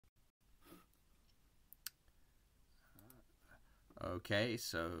Okay,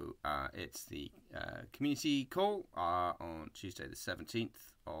 so it's the community call on Tuesday the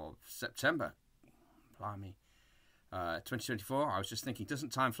 17th of September. Blimey. 2024, I was just thinking,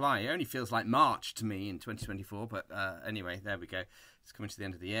 doesn't time fly? It only feels like March to me in 2024, but anyway, there we go. It's coming to the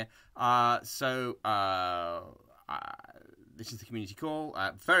end of the year. This is the community call.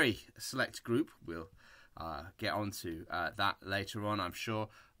 Very select group. We'll get onto that later on, I'm sure.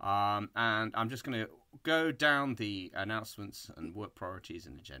 And I'm just going to go down the announcements and work priorities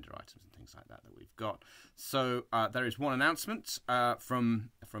and agenda items and things like that we've got. So there is one announcement from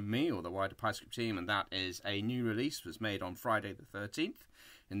me or the wider PyScript team, and that is a new release was made on Friday the 13th,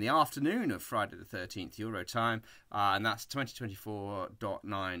 in the afternoon of Friday the 13th Euro time, and that's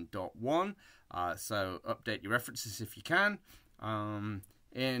 2024.9.1. So update your references if you can.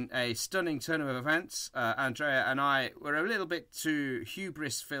 In a stunning turn of events, Andrea and I were a little bit too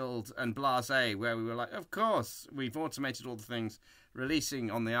hubris-filled and blasé, where we were like, of course, we've automated all the things.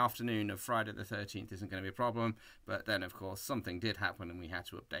 Releasing on the afternoon of Friday the 13th isn't going to be a problem. But then, of course, something did happen and we had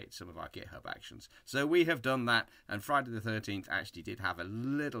to update some of our GitHub actions. So we have done that, and Friday the 13th actually did have a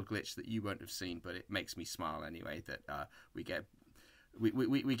little glitch that you won't have seen, but it makes me smile anyway that we get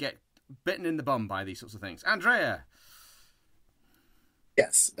bitten in the bum by these sorts of things. Andrea!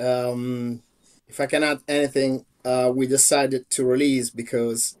 Yes. If I can add anything, we decided to release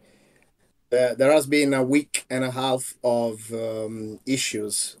because there has been a week and a half of random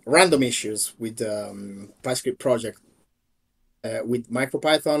issues with PyScript project with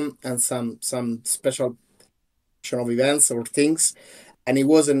MicroPython and some special of events or things, and it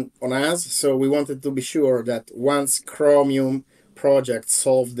wasn't on us. So we wanted to be sure that once Chromium project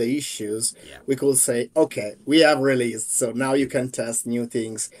solved the issues, we could say, okay, we have released, so now you can test new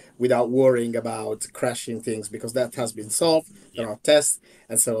things without worrying about crashing things, because that has been solved. There are tests,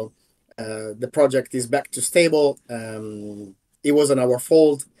 and so the project is back to stable. It wasn't our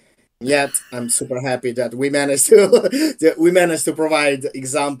fault, yet I'm super happy that we managed to provide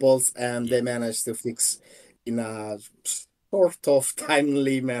examples, and they managed to fix in a sort of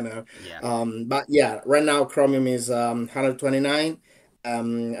timely manner. But yeah, right now Chromium is 129,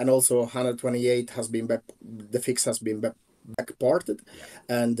 and also 128 has been back. The fix has been backported,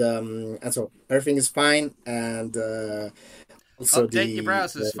 and so everything is fine. And also update your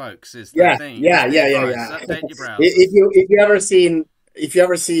browsers, folks. Is the yeah, thing? yeah. Update your browsers. If you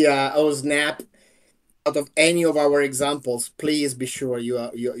ever see OSNAP out of any of our examples, please be sure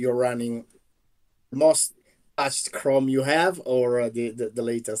you're running most patched Chrome you have, or the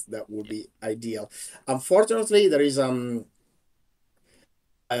latest. That would be ideal. Unfortunately, there is an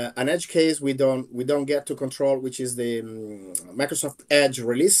edge case we don't get to control, which is the Microsoft Edge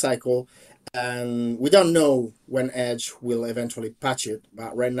release cycle, and we don't know when Edge will eventually patch it.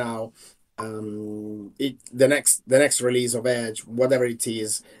 But right now, the next release of Edge, whatever it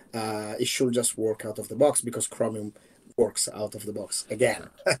is, it should just work out of the box, because Chromium works out of the box again.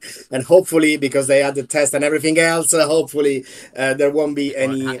 And hopefully, because they had the test and everything else, hopefully there won't be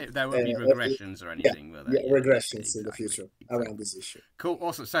any regressions or anything. Regressions in the future around this issue. Cool,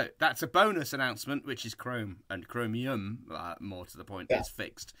 awesome. So that's a bonus announcement, which is Chrome and Chromium, more to the point, is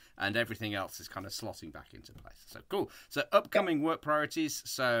fixed, and everything else is kind of slotting back into place. So cool. So upcoming work priorities.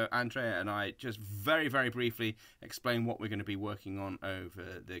 So Andrea and I just very, very briefly explain what we're going to be working on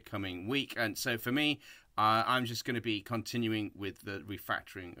over the coming week. And so for me, I'm just going to be continuing with the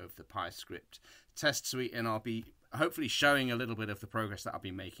refactoring of the PyScript test suite, and I'll be hopefully showing a little bit of the progress that I'll be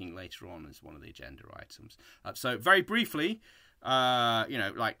making later on as one of the agenda items. So very briefly,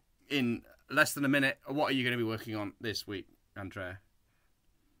 like in less than a minute, what are you going to be working on this week, Andrea?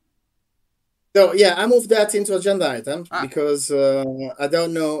 So yeah, I moved that into agenda items because I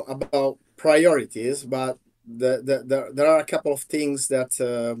don't know about priorities, but there are a couple of things that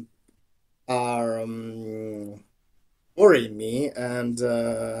are worrying me, and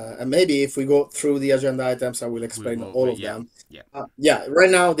maybe if we go through the agenda items, I will explain all of them. Right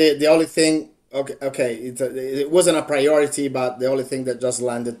now, the only thing, okay, it wasn't a priority, but the only thing that just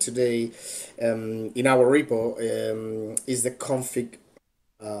landed today in our repo is the config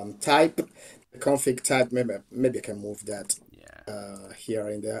type. The config type, maybe I can move that here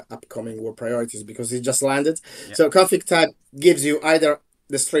in the upcoming work priorities, because it just landed. So config type gives you either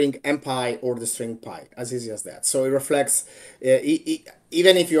the string mpy or the string py, as easy as that. So it reflects,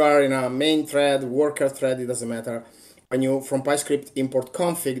 even if you are in a main thread, worker thread, it doesn't matter. When you from PyScript import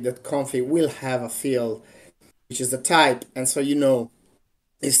config, that config will have a field which is the type, and so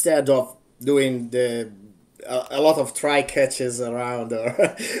instead of doing a lot of try catches around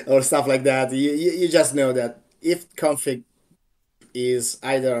or stuff like that, you just know that if config is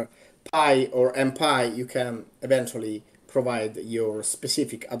either py or mpy, you can eventually provide your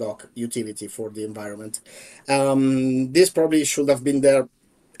specific ad hoc utility for the environment. This probably should have been there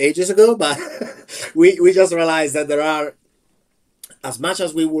ages ago, but we just realized that there are, as much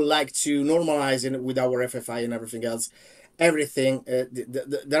as we would like to normalize it with our FFI and everything else, everything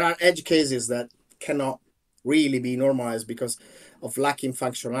there are edge cases that cannot really be normalized because of lacking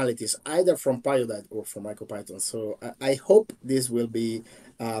functionalities either from Pyodide or from MicroPython. So I hope this will be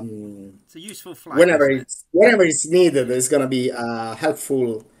it's a useful flag, whenever it's needed. It's going to be a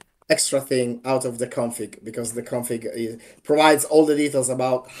helpful extra thing out of the config, because the config provides all the details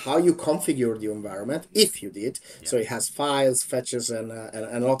about how you configure the environment, if you did. Yeah. So it has files, fetches, and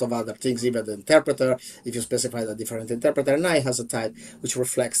a lot of other things, even the interpreter, if you specify a different interpreter. And now it has a type which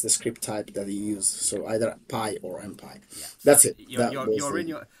reflects the script type that you use, so either Py or MPy. Yeah. That's it.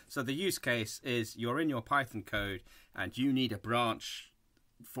 So the use case is you're in your Python code and you need a branch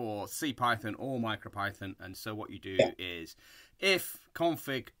for CPython or MicroPython, and so what you do is, if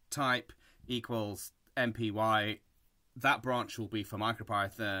config type equals MPY, that branch will be for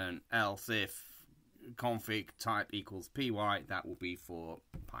MicroPython. Else, if config type equals PY, that will be for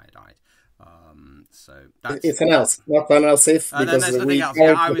Pyodide. So it's an else, not an else if, because we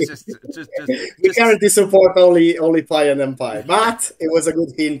currently support only Py and MPy. But it was a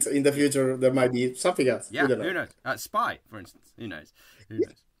good hint. In the future, there might be something else. Yeah, who knows? Spy, for instance. Who knows?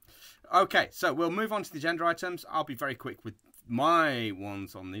 Okay, so we'll move on to the agenda items. I'll be very quick with my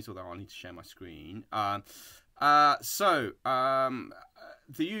ones on these, although I'll need to share my screen.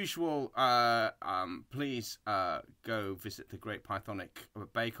 The usual, please go visit the Great Pythonic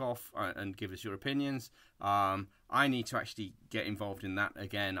Bake Off and give us your opinions. I need to actually get involved in that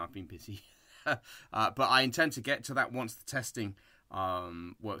again. I've been busy. But I intend to get to that once the testing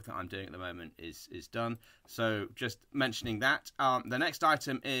work that I'm doing at the moment is done. So just mentioning that. The next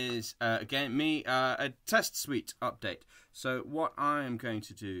item is, again, a test suite update. So what I'm going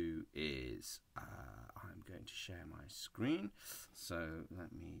to do is I'm going to share my screen. So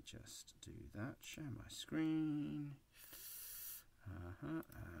let me just do that. Share my screen.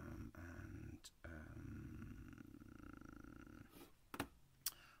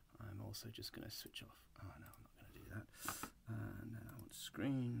 I'm also just going to switch off. Oh, no, I'm not going to do that. And then I want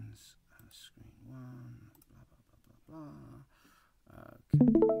screens. Screen one. Blah, blah, blah, blah, blah.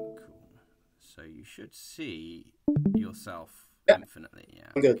 Okay, cool. So you should see yourself infinitely.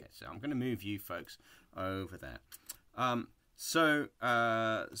 Yeah. Okay. So I'm going to move you folks over there. Where's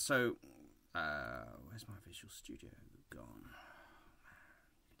my Visual Studio gone? Oh, man,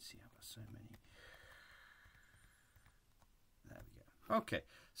 you can see I've got so many. There we go. Okay.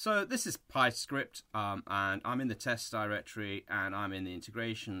 So this is PyScript, and I'm in the tests directory, and I'm in the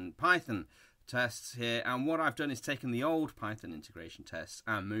integration Python tests here. And what I've done is taken the old Python integration tests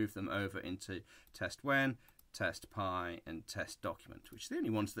and moved them over into test_when, test_py, and test document, which are the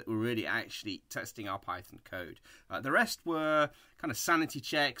only ones that were really actually testing our Python code. The rest were kind of sanity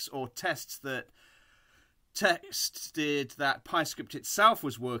checks or tests that tested that PyScript itself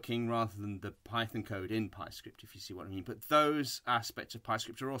was working rather than the Python code in PyScript, if you see what I mean. But those aspects of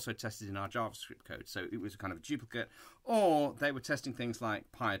PyScript are also tested in our JavaScript code. So it was kind of a duplicate, or they were testing things like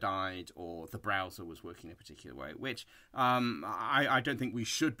Pyodide, or the browser was working in a particular way, which I don't think we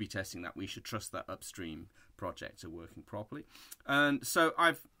should be testing that. We should trust that upstream projects are working properly. And so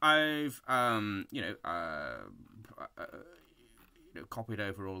I've copied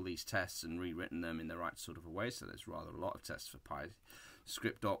over all these tests and rewritten them in the right sort of a way. So there's rather a lot of tests for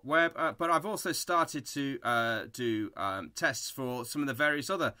PyScript.web. But I've also started to do tests for some of the various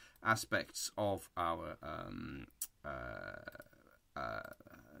other aspects of our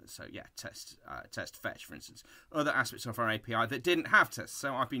test fetch, for instance, other aspects of our API that didn't have tests.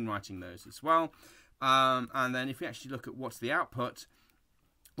 So I've been writing those as well. And then if we actually look at what's the output,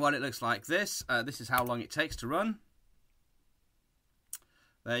 well, it looks like this. This is how long it takes to run.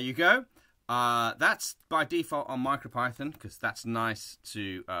 There you go. That's by default on MicroPython, because that's nice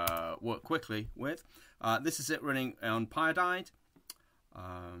to work quickly with. This is it running on Pyodide.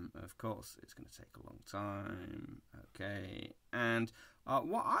 Of course, it's going to take a long time. Okay. And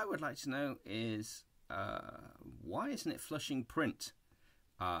what I would like to know is why isn't it flushing print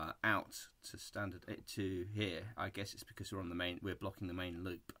out to standard to here? I guess it's because we're blocking the main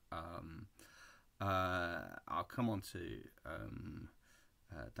loop. I'll come on to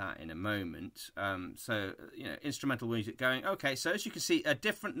that in a moment. So, instrumental music going. Okay, so as you can see, a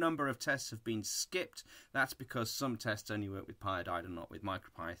different number of tests have been skipped. That's because some tests only work with Pyodide and not with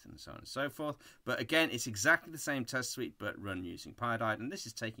MicroPython, and so on and so forth. But again, it's exactly the same test suite, but run using Pyodide. And this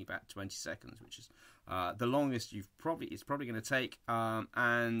is taking about 20 seconds, which is the longest it's probably going to take.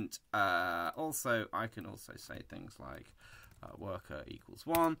 And also, I can also say things like worker equals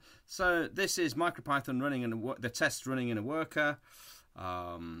 1. So this is MicroPython running in the test running in a worker.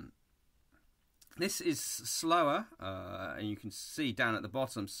 This is slower, and you can see down at the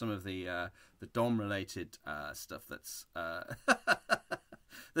bottom some of the DOM-related stuff that's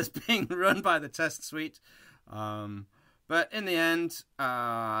that's being run by the test suite. But in the end,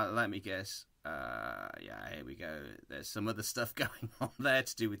 let me guess. Yeah, here we go. There's some other stuff going on there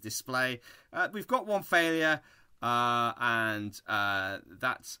to do with display. We've got one failure. And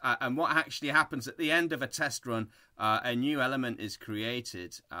what actually happens at the end of a test run, a new element is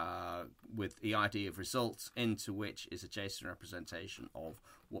created with the ID of results, into which is a JSON representation of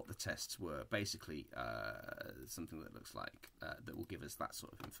what the tests were. Basically, something that looks like that will give us that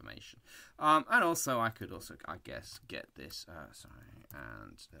sort of information. And also, I could also, I guess, get this.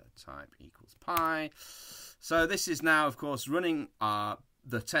 Type equals pi. So this is now, of course, running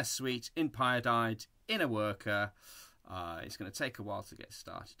the test suite in Pyodide in a worker. It's going to take a while to get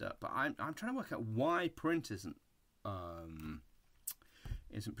started up, but I'm trying to work out why print isn't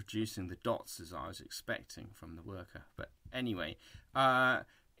producing the dots as I was expecting from the worker. But anyway,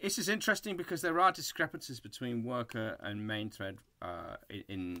 this is interesting because there are discrepancies between worker and main thread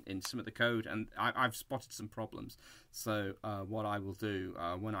in some of the code, and I've spotted some problems. So what I will do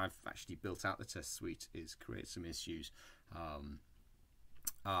when I've actually built out the test suite is create some issues.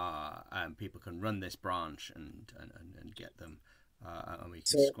 And people can run this branch and get them, and we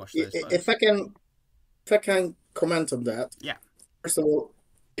can squash those bugs. If I can comment on that. Yeah. First of all,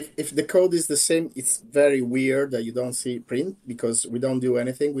 if the code is the same, it's very weird that you don't see print because we don't do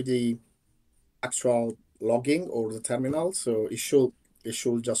anything with the actual logging or the terminal. So it should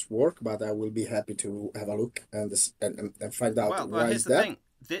just work. But I will be happy to have a look and find out why here's is the that. thing.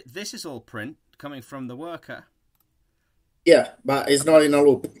 This is all print coming from the worker. Yeah, but it's not in a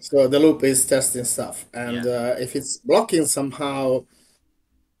loop. So the loop is testing stuff. And if it's blocking somehow,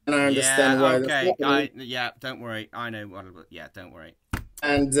 and I understand why that's happening. Don't worry. I know what. Yeah, don't worry.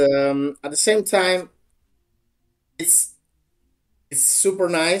 And at the same time, it's super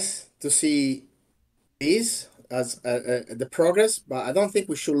nice to see these as the progress, but I don't think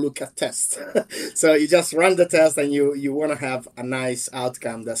we should look at tests. So you just run the test and you want to have a nice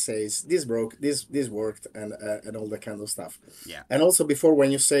outcome that says this broke, this worked, and all that kind of stuff. Yeah. And also before,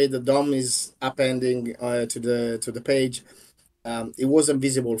 when you say the DOM is appending to the page, it wasn't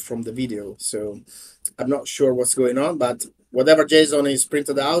visible from the video, so I'm not sure what's going on. But whatever JSON is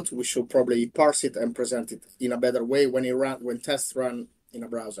printed out, we should probably parse it and present it in a better way when tests run in a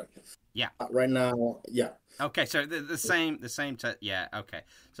browser. Yeah. Right now, yeah. Okay, so the same test. Yeah. Okay.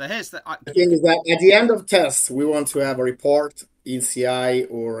 So here's the thing is that at the end of tests, we want to have a report in CI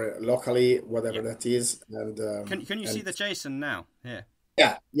or locally, whatever that is. And can you see the JSON now? Here.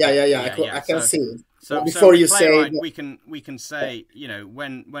 Yeah. I can see it. So before you say, we can say,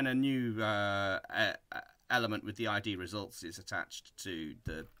 when a new element with the ID results is attached to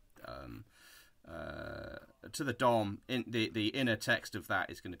the DOM, in the inner text of that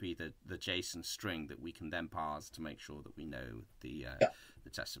is going to be the JSON string that we can then parse to make sure that we know the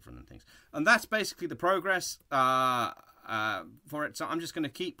tests have run and things. And that's basically the progress for it. So I'm just going to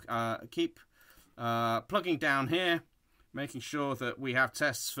keep plugging down here, making sure that we have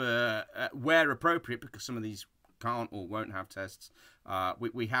tests for where appropriate, because some of these can't or won't have tests.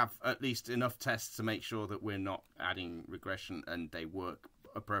 We have at least enough tests to make sure that we're not adding regression and they work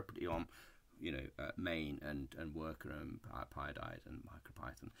appropriately on main and worker and Pyodide and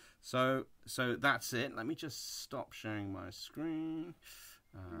MicroPython. So that's it. Let me just stop sharing my screen,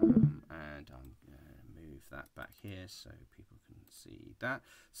 and I'm going to move that back here so people can see that.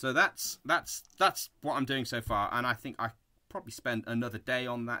 So that's what I'm doing so far, and I think I probably spend another day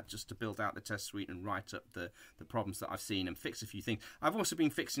on that just to build out the test suite and write up the problems that I've seen and fix a few things. I've also been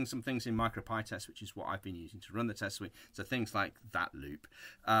fixing some things in MicroPyTest, which is what I've been using to run the test suite. So things like that loop,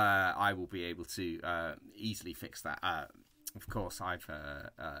 I will be able to easily fix that. Of course,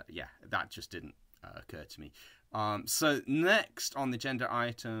 that just didn't occur to me. So next on the agenda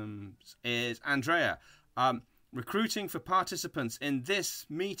items is Andrea. Recruiting for participants in this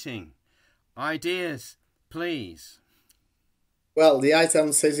meeting. Ideas, please. Well, the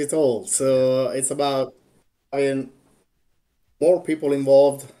item says it all. So it's about having more people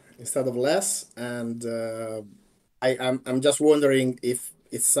involved instead of less. And I'm just wondering if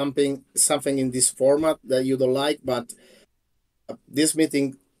it's something in this format that you don't like, but this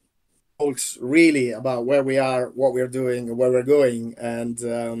meeting talks really about where we are, what we're doing, where we're going,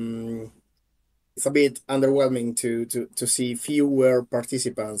 and it's a bit underwhelming to see fewer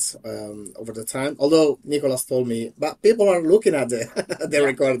participants over the time. Although Nicholas told me, but people are looking at the the Yeah.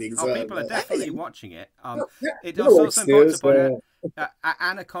 recordings. Oh, people are definitely Yeah, watching it. yeah, It that is works also important too. to point out So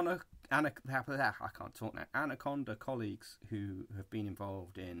Anaconda. I can't talk now. Anaconda colleagues who have been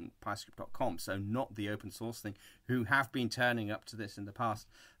involved in PyScript.com, so not the open source thing, who have been turning up to this in the past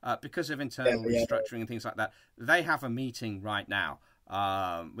because of yeah, internal yeah, restructuring and things like that. They have a meeting right now,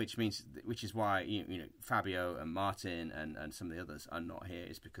 which is why Fabio and Martin and some of the others are not here.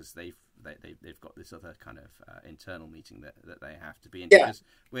 Is because they've got this other kind of internal meeting that they have to be in yeah, because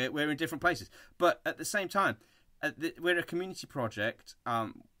we're in different places. But at the same time, we're a community project.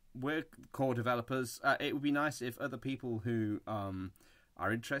 We're core developers. It would be nice if other people who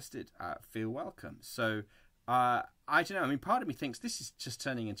are interested feel welcome. So I don't know. I mean, part of me thinks this is just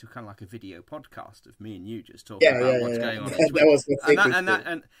turning into kind of like a video podcast of me and you just talking yeah, about yeah, what's yeah, going on yeah. in That Twitch, was the thinking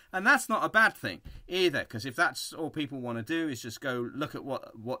too. and that's not a bad thing either. Because if that's all people want to do is just go look at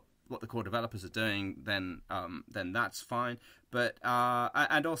what the core developers are doing, then that's fine. But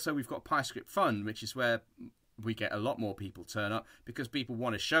and also we've got PyScript Fun, which is where we get a lot more people turn up because people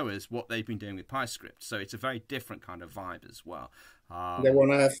want to show us what they've been doing with PyScript. So it's a very different kind of vibe as well. They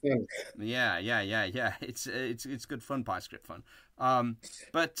want to have fun. Yeah. It's good fun, PyScript fun.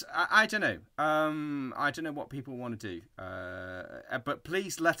 But I don't know. I don't know what people want to do. But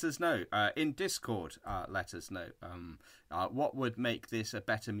please let us know in Discord. Let us know what would make this a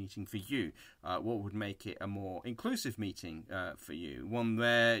better meeting for you. What would make it a more inclusive meeting for you? One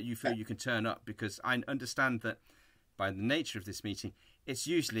where you feel you can turn up, because I understand that by the nature of this meeting, it's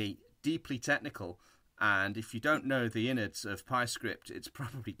usually deeply technical. And if you don't know the innards of PyScript, it's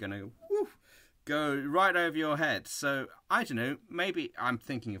probably going to go right over your head. So, I don't know, maybe I'm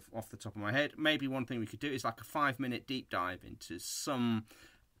thinking of off the top of my head, maybe one thing we could do is like a 5-minute deep dive into some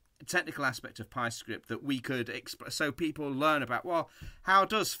technical aspect of PyScript that we could so people learn about, well, how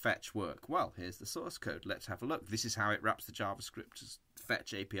does fetch work? Well, here's the source code. Let's have a look. This is how it wraps the JavaScript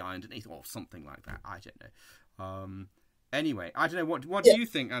fetch API underneath, or something like that. I don't know. Anyway, I don't know. What do you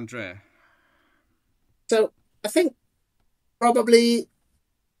think, Andrea? So I think probably.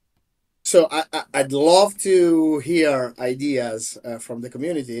 So I'd love to hear ideas from the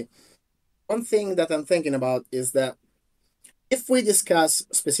community. One thing that I'm thinking about is that if we discuss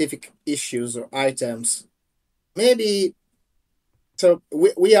specific issues or items, maybe so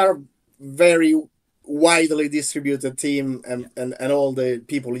we are very widely distributed team, and all the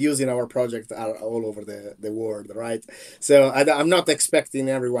people using our project are all over the world, right? So I'm not expecting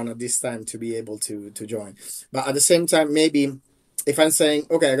everyone at this time to be able to join, but at the same time, maybe if I'm saying,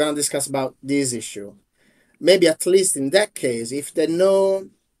 okay, I'm gonna discuss about this issue, maybe at least in that case, if they know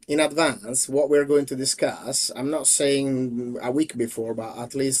in advance what we're going to discuss, I'm not saying a week before, but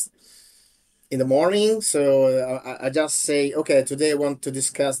at least in the morning. So I just say, okay, today I want to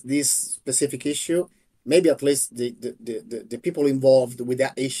discuss this specific issue. Maybe at least the people involved with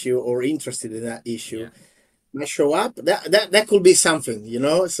that issue or interested in that issue might show up. That could be something, you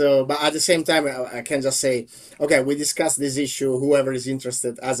know. So, but at the same time, I can just say, okay, we discuss this issue. Whoever is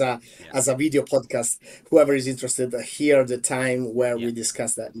interested, as a video podcast, whoever is interested, here the time where we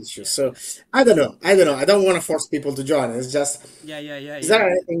discuss that issue. So, I don't know. I don't want to force people to join. It's just is there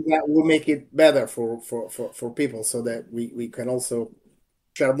anything that will make it better for people so that we can also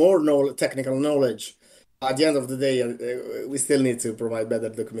share more technical knowledge? At the end of the day, we still need to provide better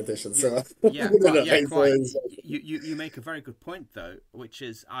documentation. So, you make a very good point though, which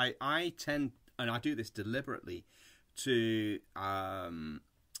is I tend, and I do this deliberately, to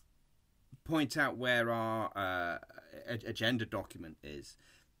point out where our agenda document is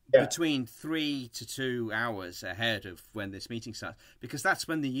between 3 to 2 hours ahead of when this meeting starts, because that's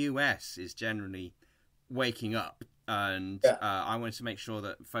when the US is generally waking up. And I wanted to make sure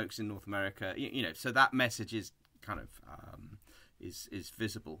that folks in North America, so that message is kind of is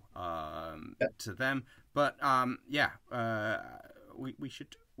visible to them. But we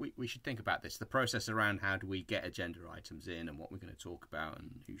should think about this. The process around how do we get agenda items in and what we're going to talk about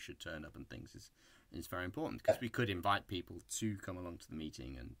and who should turn up and things is very important, because we could invite people to come along to the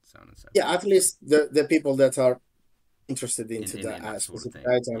meeting and so on and so forth. Yeah, at least the people that are interested into that specific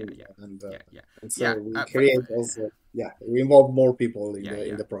item, and so we create also. Yeah, we involve more people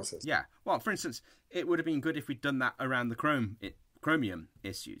in the process. Yeah, well, for instance, it would have been good if we'd done that around the Chromium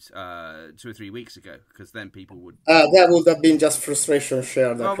issues 2 or 3 weeks ago, because then people would. That would have been just frustration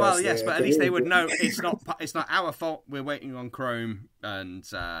shared. Well, yes, but at least they would know it's not our fault. We're waiting on Chrome and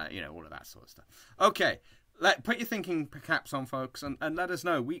all of that sort of stuff. Okay. Put your thinking caps on, folks, and let us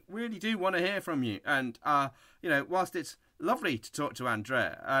know. We really do want to hear from you. And whilst it's lovely to talk to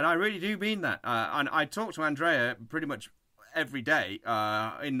Andrea, and I really do mean that. And I talk to Andrea pretty much every day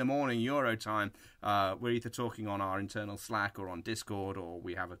in the morning Euro time. We're either talking on our internal Slack or on Discord, or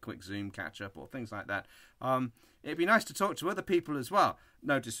we have a quick Zoom catch up or things like that. It'd be nice to talk to other people as well.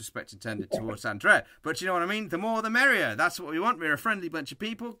 No disrespect intended towards Andrea, but you know what I mean? The more the merrier. That's what we want. We're a friendly bunch of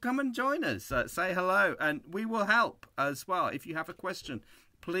people. Come and join us. Say hello, and we will help as well. If you have a question,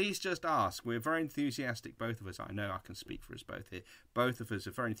 please just ask. We're very enthusiastic, both of us. I know I can speak for us both here. Both of us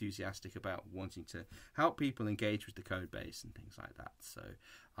are very enthusiastic about wanting to help people engage with the code base and things like that. So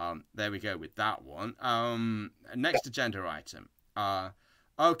there we go with that one. Next agenda item.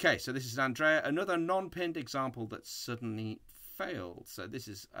 Okay, so this is Andrea. Another non-pinned example that suddenly failed. So this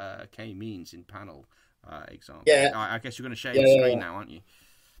is K-means in panel example. Yeah. I guess you're going to share your screen now, aren't you?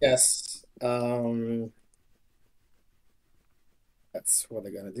 Yes. That's what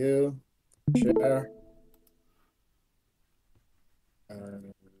I'm gonna do. Share.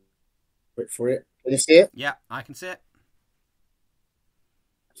 Wait for it. Can you see it? Yeah, I can see it.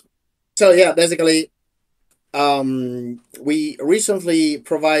 So yeah, basically, we recently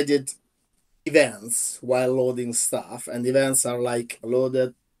provided events while loading stuff, and events are like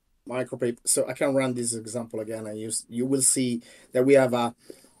loaded micropip. So I can run this example again, and you will see that we have a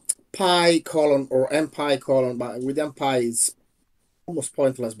pi colon or mpy colon, but with mpy it's almost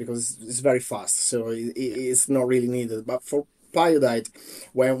pointless because it's very fast, so it's not really needed. But for Pyodite,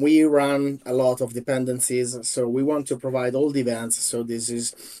 when we run a lot of dependencies, so we want to provide all the events. So this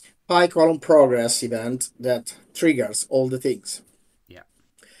is pi colon progress event that triggers all the things. Yeah.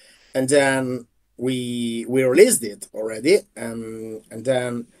 And then we released it already, and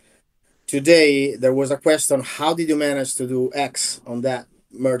then today there was a question: how did you manage to do X on that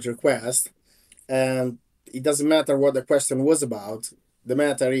merge request? And it doesn't matter what the question was about. The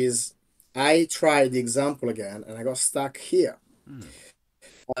matter is, I tried the example again and I got stuck here,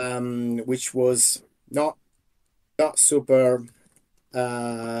 which was not super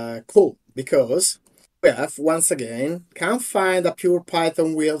cool, because we have, once again, can't find a pure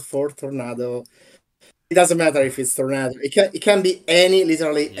Python wheel for Tornado. It doesn't matter if it's Tornado. It can be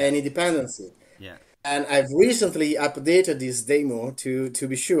literally any dependency. Yeah. And I've recently updated this demo to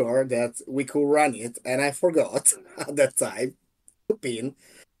be sure that we could run it, and I forgot at that time to pin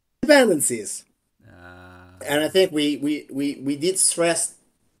dependencies. And I think we did stress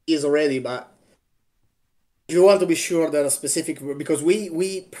this already, but if you want to be sure that a specific, because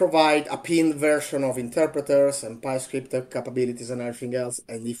we provide a pinned version of interpreters and PyScript capabilities and everything else,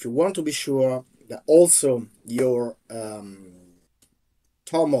 and if you want to be sure that also your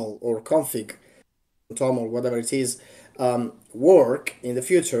toml or config, toml, whatever it is, work in the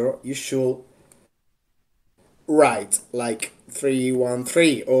future, you should write like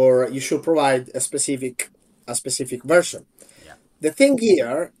 313, or you should provide a specific version. Yeah. The thing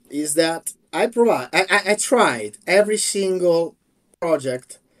here is that I tried every single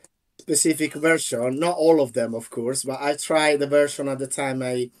project specific version, not all of them, of course, but I tried the version at the time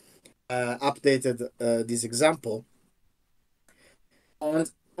I updated this example, and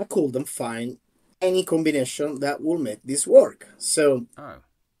I couldn't find any combination that will make this work. So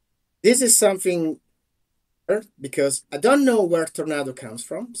this is something, because I don't know where Tornado comes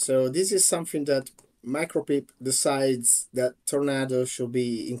from. So this is something that Micropip decides that Tornado should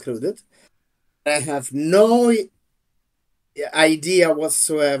be included. I have no idea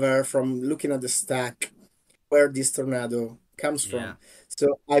whatsoever from looking at the stack where this Tornado comes from. Yeah.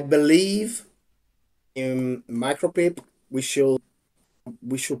 So I believe in Micropip we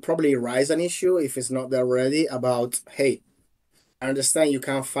should probably raise an issue, if it's not there already, about, hey, I understand you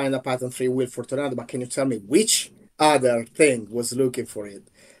can't find a Python 3 wheel for Tornado, but can you tell me which other thing was looking for it?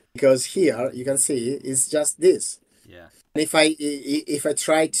 Because here you can see it's just this. Yeah. And if I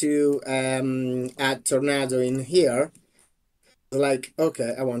try to add Tornado in here, like,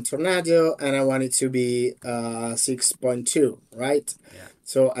 okay, I want Tornado and I want it to be 6.2, right? Yeah.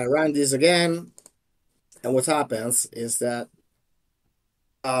 So I run this again, and what happens is that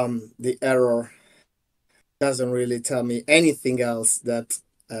the error doesn't really tell me anything else that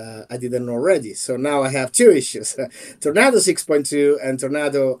I didn't know already. So now I have two issues: Tornado 6.2 and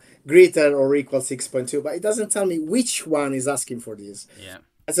Tornado greater or equal 6.2, but it doesn't tell me which one is asking for this. Yeah.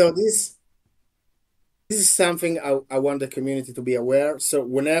 So this is something I want the community to be aware. So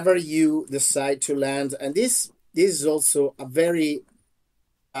whenever you decide to land, and this is also a very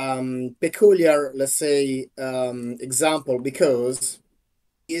peculiar, let's say, example, because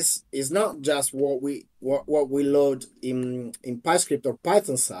is not just what we load in PyScript or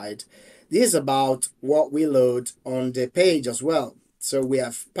Python side. This is about what we load on the page as well. So we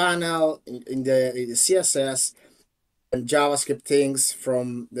have panel in the CSS, and JavaScript things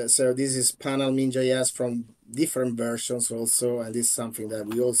from so this is panel min.js from different versions also, and this is something that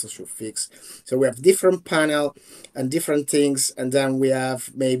we also should fix. So we have different panel and different things, and then we have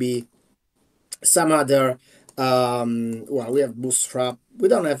maybe some other well, we have Bootstrap. We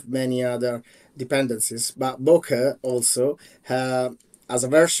don't have many other dependencies, but Bokeh also has a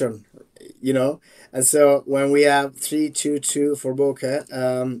version, you know. And so when we have 3.2.2 for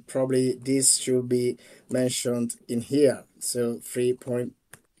Bokeh, probably this should be mentioned in here. So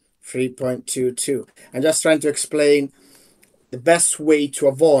 3.3.22. I'm just trying to explain the best way to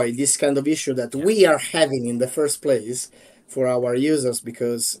avoid this kind of issue that we are having in the first place for our users,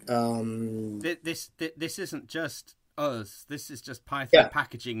 because this isn't just us. This is just Python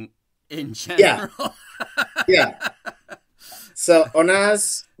packaging in general. Yeah. So on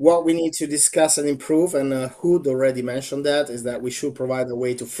us, what we need to discuss and improve, and Hood already mentioned that, is that we should provide a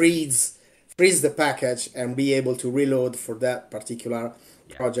way to freeze the package and be able to reload for that particular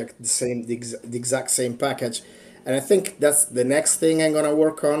project the exact same package. And I think that's the next thing I'm gonna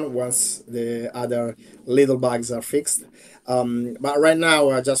work on once the other little bugs are fixed. But right now,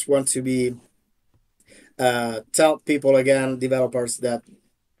 I just want to be tell people again, developers, that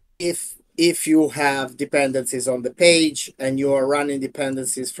if you have dependencies on the page and you are running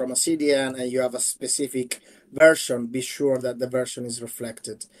dependencies from a CDN and you have a specific version, be sure that the version is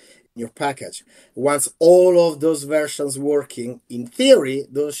reflected in your package. Once all of those versions working, in theory,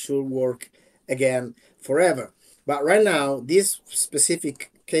 those should work again forever. But right now, this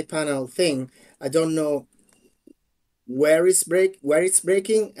specific kpanel thing, I don't know where it's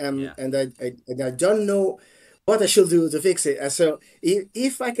breaking, and I don't know what I should do to fix it. And so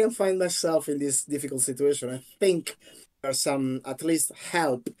if I can find myself in this difficult situation, I think there's some at least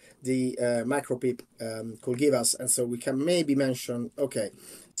help the micropip could give us, and so we can maybe mention, okay,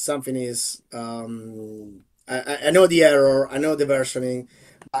 something is I know the error, I know the versioning,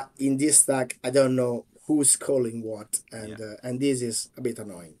 but in this stack I don't know who's calling what, and this is a bit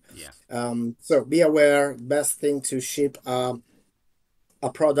annoying. So be aware, best thing to ship a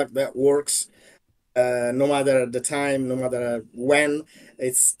product that works no matter the time, no matter when,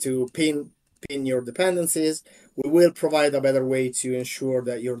 it's to pin your dependencies. We will provide a better way to ensure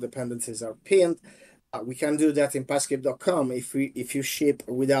that your dependencies are pinned. We can do that in PyScript.com if you ship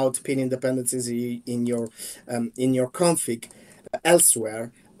without pinning dependencies in your config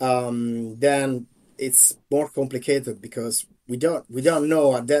elsewhere. Then it's more complicated, because we don't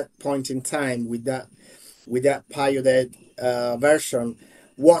know at that point in time with that Pyodide version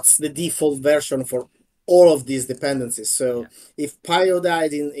what's the default version for all of these dependencies. So if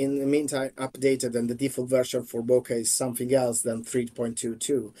Pyodide in the meantime updated and the default version for Bokeh is something else than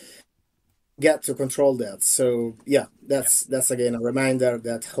 3.22, get to control that. So that's again a reminder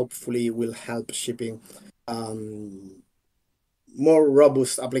that hopefully will help shipping more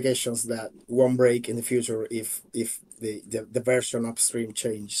robust applications that won't break in the future if the version upstream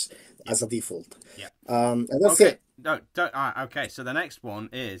changes as a default. And that's it. No, don't. Okay, so the next one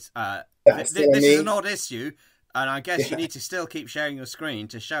is this is an odd issue, and I guess you need to still keep sharing your screen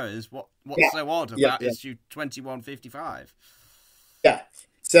to show us what's so odd about issue 2155. Yeah.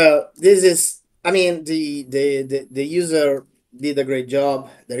 So this is, I mean, the user did a great job.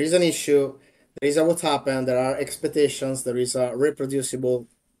 There is an issue. There is a what happened. There are expectations. There is a reproducible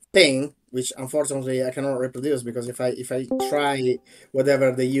thing, which unfortunately I cannot reproduce, because if I try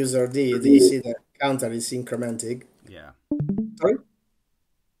whatever the user did, you see the counter is incrementing. Yeah. Sorry?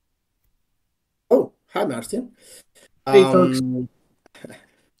 Oh, hi, Martin. Hey, folks.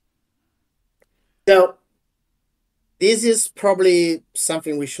 So this is probably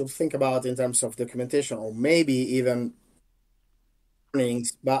something we should think about in terms of documentation, or maybe even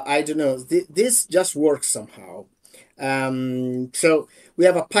warnings, but I don't know. This just works somehow. So we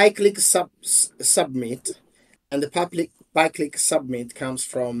have a PyClick submit, and the PyClick submit comes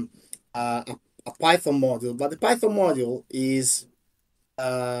from a Python module, but the Python module is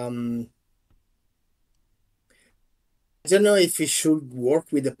I don't know if it should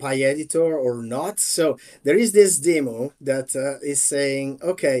work with the PyEditor or not. So there is this demo that is saying,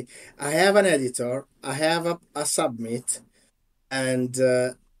 okay, I have an editor, I have a submit, and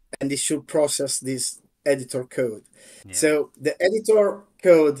it should process this editor code. So the editor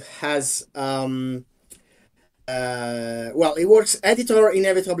code has well, it works. Editor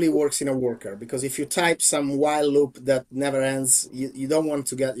inevitably works in a worker, because if you type some while loop that never ends, you don't want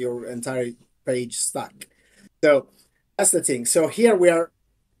to get your entire page stuck. So that's the thing. So here we are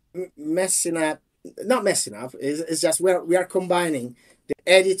messing up, not messing up. It's just we are combining the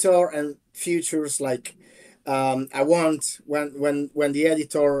editor and features like I want when the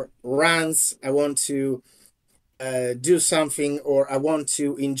editor runs, I want to do something, or I want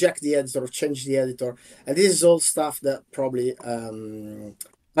to inject the editor or change the editor. And this is all stuff that probably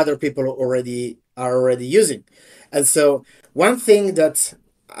other people are already using. And so one thing that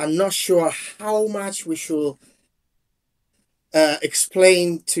I'm not sure how much we should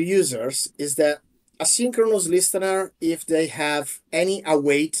explain to users is that asynchronous listener, if they have any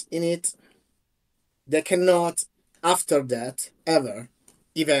await in it, they cannot after that ever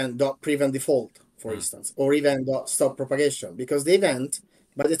even dot prevent default, for instance, or even dot stop propagation, because the event,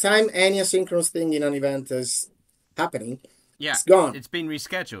 by the time any asynchronous thing in an event is happening, Yeah, it's gone. it's been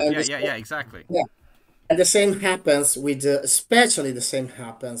rescheduled. And Yeah, exactly. yeah. And the same happens with especially the same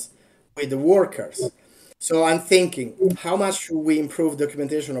happens with the workers. So I'm thinking, how much should we improve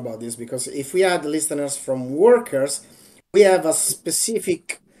documentation about this? Because if we add listeners from workers, we have a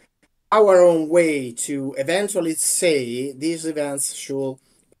specific our own way to eventually say these events should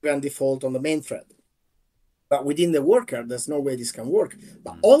prevent default on the main thread. But within the worker, there's no way this can work.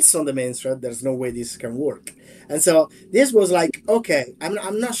 But also on the main thread, there's no way this can work. And so this was like, okay,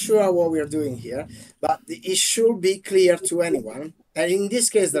 I'm not sure what we're doing here, but it should be clear to anyone. And in this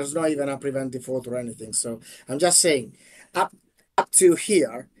case, there's not even a prevent default or anything. So I'm just saying, up to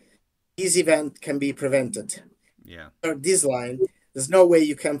here, this event can be prevented. Yeah. Or this line, there's no way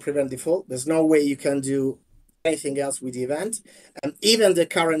you can prevent default. There's no way you can do anything else with the event. Even the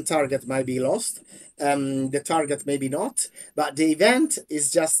current target might be lost. The target maybe not, but the event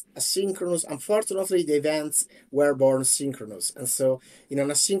is just asynchronous. Unfortunately, the events were born synchronous. And so in an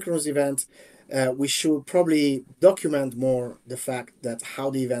asynchronous event, we should probably document more the fact that how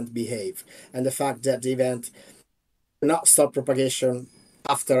the event behave and the fact that the event not stop propagation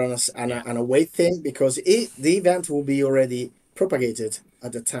after an await thing, because the event will be already propagated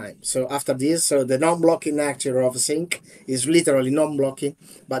at the time. So after this, so the non-blocking nature of sync is literally non-blocking,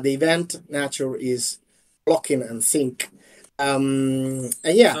 but the event nature is blocking and sync. And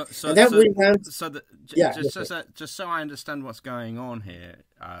yeah, and then we have just so I understand what's going on here.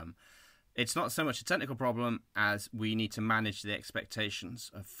 It's not so much a technical problem as we need to manage the expectations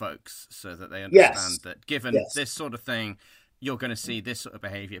of folks so that they understand that given this sort of thing, you're going to see this sort of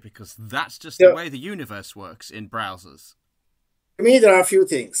behavior, because that's just the way the universe works in browsers. To me, there are a few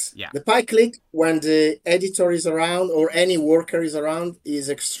things. Yeah. The PyClick, when the editor is around or any worker is around, is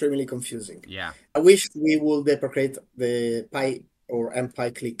extremely confusing. Yeah. I wish we would deprecate the Py or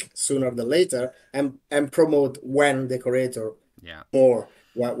MPyClick sooner than later and promote when decorator more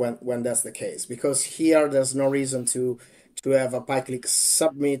when that's the case. Because here there's no reason to have a PyClick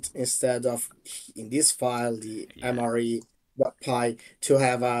submit instead of, in this file, the mre.py, to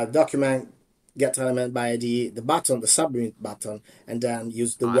have a document get element by ID, the button, the submit button, and then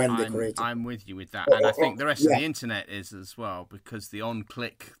use the when decorator. I'm with you with that. And I think the rest of the internet is as well, because the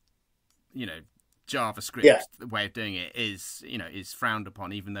on-click, JavaScript way of doing it is frowned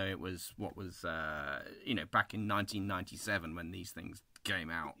upon, even though it was back in 1997 when these things came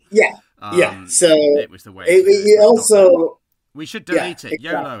out. So it was the way it also... We should delete it,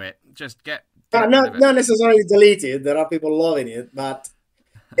 YOLO it, just get not necessarily delete it. There are people loving it, but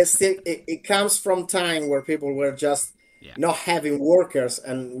it comes from time where people were just not having workers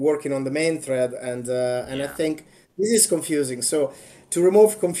and working on the main thread, and I think this is confusing. So to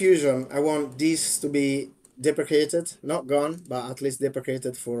remove confusion, I want this to be deprecated, not gone, but at least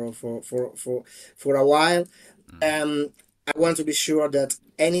deprecated for a while. I want to be sure that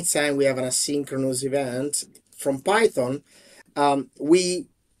anytime we have an asynchronous event from Python, we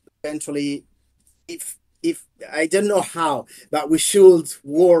eventually, if I don't know how, but we should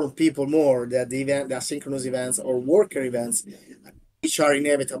warn people more that the asynchronous events or worker events, which are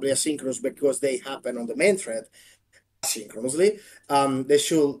inevitably asynchronous because they happen on the main thread asynchronously,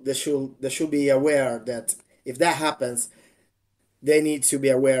 they should be aware that if that happens, they need to be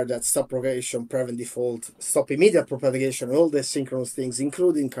aware that stop propagation, prevent default, stop immediate propagation, all the synchronous things,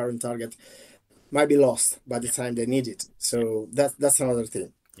 including current target, might be lost by the time they need it. So that's another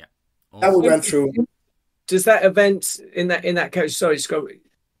thing. Yeah, that we went through. Does that event in that case? Sorry, Scott.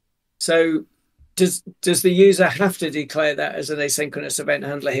 So does the user have to declare that as an asynchronous event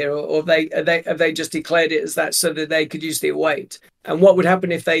handler here, or have they just declared it as that so that they could use the await? And what would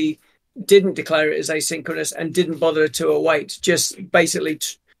happen if they didn't declare it as asynchronous and didn't bother to await? Just basically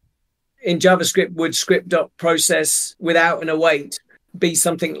in JavaScript, would script.process without an await be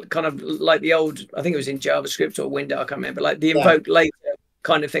something kind of like the old, I think it was in JavaScript or Windows, I can't remember, like the invoke later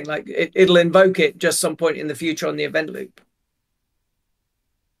kind of thing, like it'll invoke it just some point in the future on the event loop?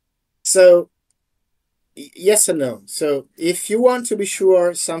 So yes and no. So if you want to be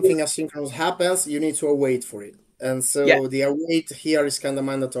sure something asynchronous happens, you need to await for it. And so the await here is kind of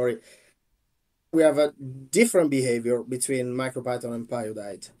mandatory. we have a different behavior between MicroPython and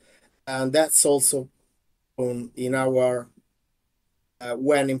Pyodide, and that's also in our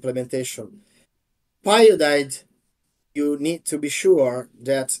WEN implementation. Pyodide, you need to be sure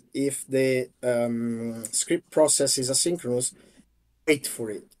that if the script process is asynchronous, wait for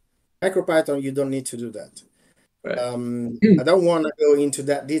it. MicroPython, you don't need to do that. Right. I don't want to go into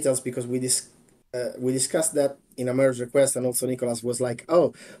that details because we discussed that in a merge request, and also Nicholas was like,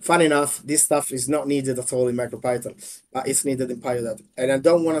 "Oh, fun enough, this stuff is not needed at all in MicroPython, but it's needed in Pyodide." And I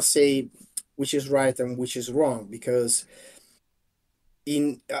don't want to say which is right and which is wrong because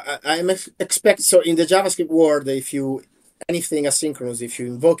I expect so in the JavaScript world, if you anything asynchronous, if you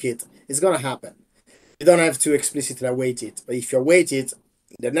invoke it, it's gonna happen. You don't have to explicitly await it, but if you await it,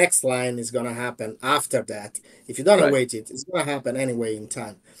 the next line is gonna happen after that. If you don't Right. await it, it's gonna happen anyway in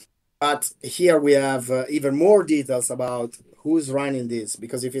time. But here we have even more details about who's running this,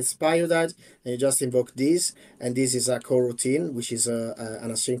 because if it's Pyodide and you just invoke this, and this is a coroutine, which is an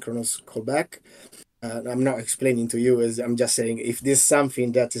asynchronous callback. I'm not explaining to you, as I'm just saying, if this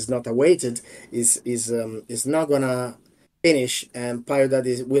something that is not awaited is not gonna finish, and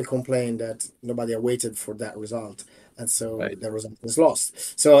Pyodide will complain that nobody awaited for that result, and so Right. the result is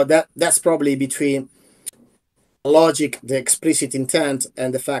lost. So that's probably between logic, the explicit intent,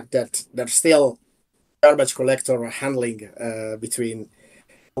 and the fact that there's still garbage collector handling between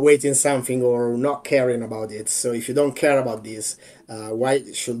waiting something or not caring about it. So if you don't care about this,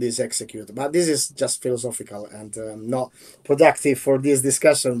 why should this execute? But this is just philosophical and not productive for this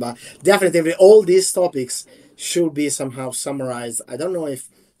discussion. But definitely all these topics should be somehow summarized. I don't know if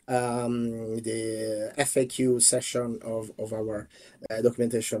the FAQ session of our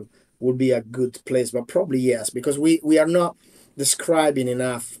documentation would be a good place, but probably yes, because we are not describing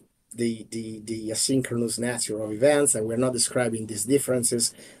enough the asynchronous nature of events, and we're not describing these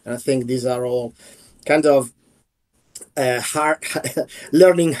differences. And I think these are all kind of hard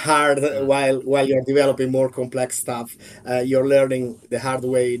learning hard while you're developing more complex stuff. You're learning the hard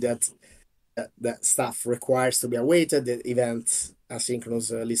way that stuff requires to be awaited. The event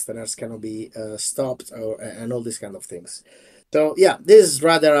asynchronous listeners cannot be stopped, and all these kind of things. So yeah, this is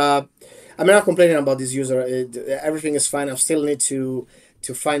rather. I'm not complaining about this user. Everything is fine. I still need to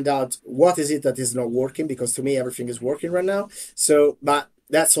find out what is it that is not working, because to me everything is working right now. So, but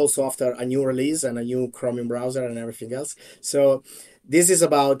that's also after a new release and a new Chromium browser and everything else. So this is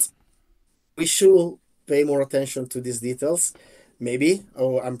about, we should pay more attention to these details. Maybe,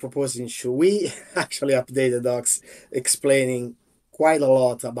 or I'm proposing, should we actually update the docs explaining quite a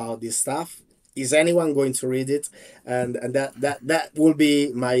lot about this stuff? Is anyone going to read it? And that will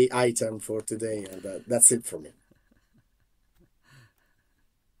be my item for today, and that's it for me.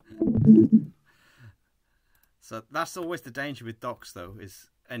 So that's always the danger with docs, though, is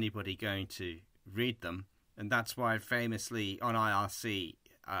anybody going to read them, and that's why famously on IRC,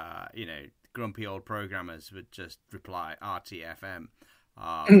 grumpy old programmers would just reply RTFM,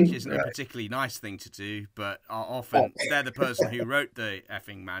 which isn't a particularly nice thing to do, but often they're the person who wrote the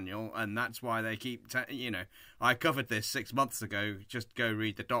effing manual, and that's why they keep, I covered this 6 months ago, just go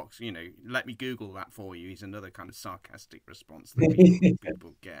read the docs, let me Google that for you is another kind of sarcastic response that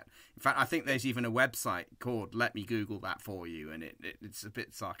people get. In fact, I think there's even a website called Let Me Google That For You, and it's a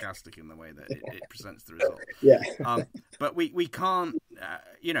bit sarcastic in the way that it presents the result. Yeah. But we can't,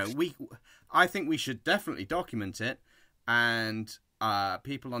 I think we should definitely document it, and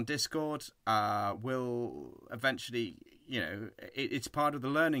people on Discord will eventually, it's part of the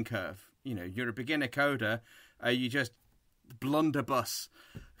learning curve. You're a beginner coder, you just blunderbuss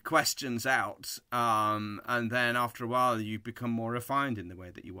questions out, and then after a while you become more refined in the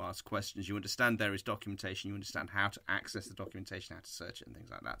way that you ask questions. You understand there is documentation, you understand how to access the documentation, how to search it, and things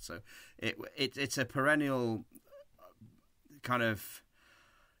like that. So it's a perennial kind of,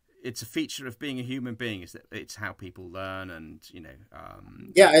 it's a feature of being a human being, is that it's how people learn, and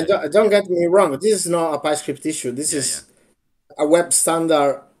yeah, and don't get me wrong, this is not a PyScript issue. This is a web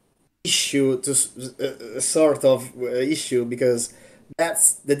standard issue, to sort of issue, because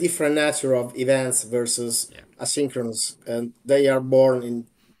that's the different nature of events versus asynchronous, and they are born in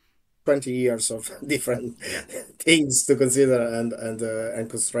 20 years of different things to consider, and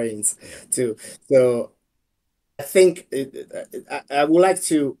constraints too. So I think I would like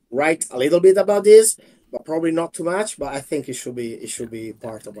to write a little bit about this, but probably not too much. But I think it should be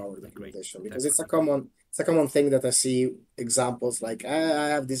part of our documentation, because it's a common thing that I see examples like, I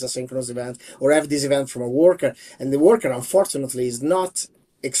have this asynchronous event, or I have this event from a worker, and the worker unfortunately is not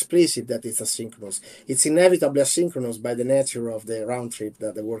explicit that it's asynchronous. It's inevitably asynchronous by the nature of the round trip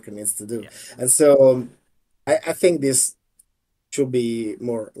that the worker needs to do. And so I think this should be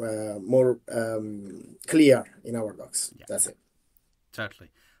more clear in our docs. Yeah. That's it. Totally.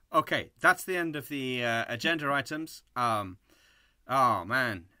 Okay, that's the end of the agenda items. Oh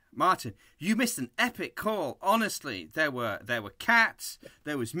man, Martin, you missed an epic call. Honestly, there were cats,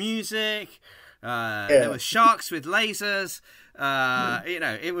 there was music, there were sharks with lasers.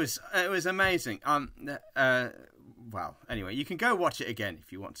 It was amazing. Well, anyway, you can go watch it again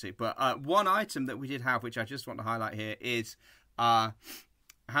if you want to. But one item that we did have, which I just want to highlight here, is how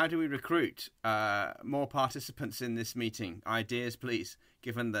do we recruit more participants in this meeting? Ideas, please.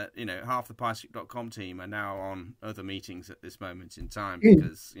 Given that half the PyScript.com team are now on other meetings at this moment in time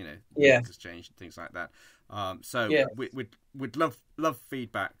because things has changed and things like that. We'd love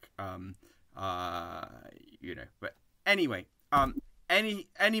feedback. But anyway,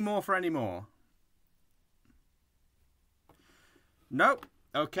 any more for any more? Nope.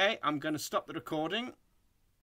 Okay, I'm going to stop the recording.